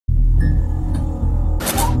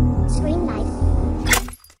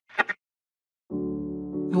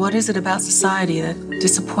What is it about society that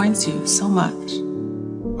disappoints you so much?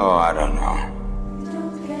 Oh, I don't know.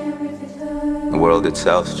 The world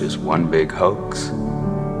itself's just one big hoax.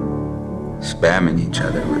 Spamming each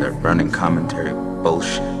other with our running commentary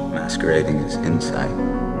bullshit, masquerading as insight.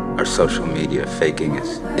 Our social media faking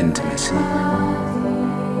as intimacy.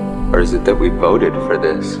 Or is it that we voted for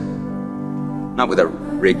this? Not with our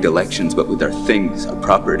rigged elections, but with our things, our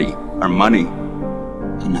property, our money.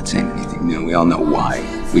 I'm not saying anything new. We all know why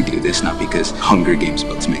we do this, not because Hunger Games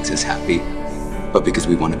books makes us happy, but because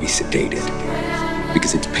we want to be sedated.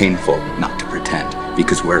 Because it's painful not to pretend.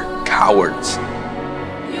 Because we're cowards.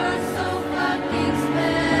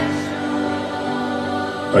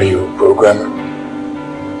 Are you a programmer?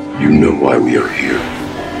 You know why we are here.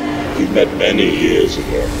 We met many years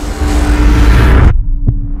ago.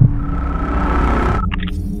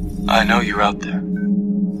 I know you're out there.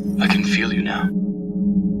 I can feel you now.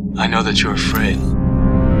 I know that you're afraid.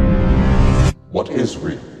 What is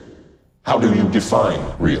real? How do you define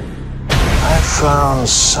real? I found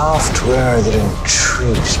software that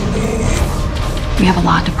intrigues me. We have a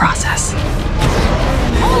lot to process.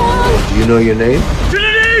 Do you know your name?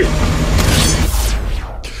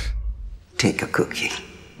 Take a cookie.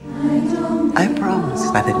 I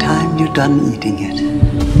promise by the time you're done eating it,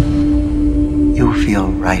 you'll feel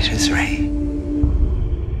right as rain.